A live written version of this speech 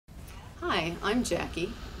Hi, I'm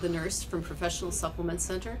Jackie, the nurse from Professional Supplement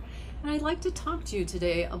Center, and I'd like to talk to you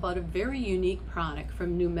today about a very unique product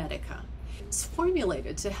from NuMedica. It's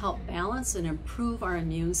formulated to help balance and improve our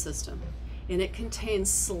immune system, and it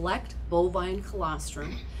contains select bovine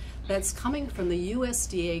colostrum that's coming from the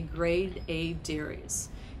USDA Grade A dairies.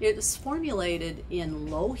 It is formulated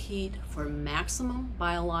in low heat for maximum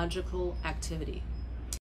biological activity.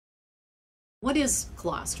 What is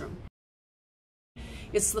colostrum?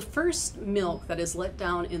 It's the first milk that is let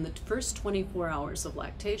down in the first 24 hours of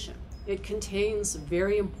lactation. It contains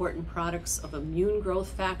very important products of immune growth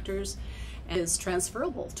factors and is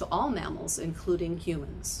transferable to all mammals, including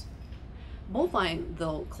humans. Bovine,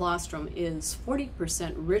 though, colostrum is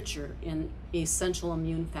 40% richer in essential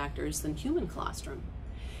immune factors than human colostrum.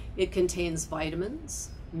 It contains vitamins,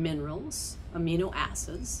 minerals, amino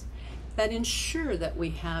acids that ensure that we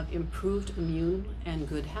have improved immune and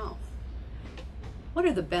good health. What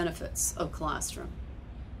are the benefits of colostrum?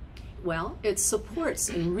 Well, it supports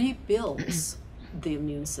and rebuilds the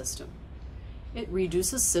immune system. It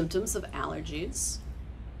reduces symptoms of allergies.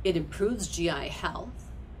 It improves GI health.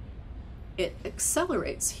 It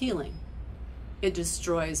accelerates healing. It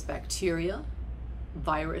destroys bacteria,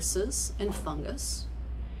 viruses, and fungus.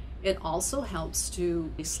 It also helps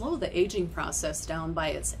to slow the aging process down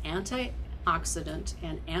by its antioxidant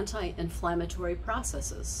and anti-inflammatory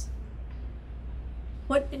processes.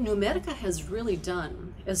 What NuMedica has really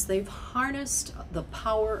done is they've harnessed the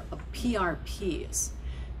power of PRPs.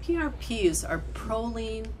 PRPs are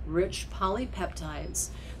proline-rich polypeptides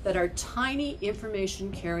that are tiny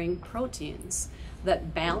information-carrying proteins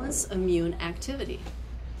that balance immune activity.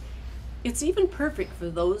 It's even perfect for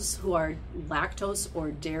those who are lactose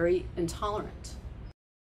or dairy intolerant.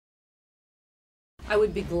 I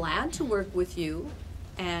would be glad to work with you,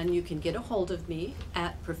 and you can get a hold of me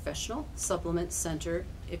at Professional Supplement Center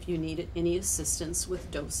if you need any assistance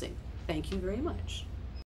with dosing. Thank you very much.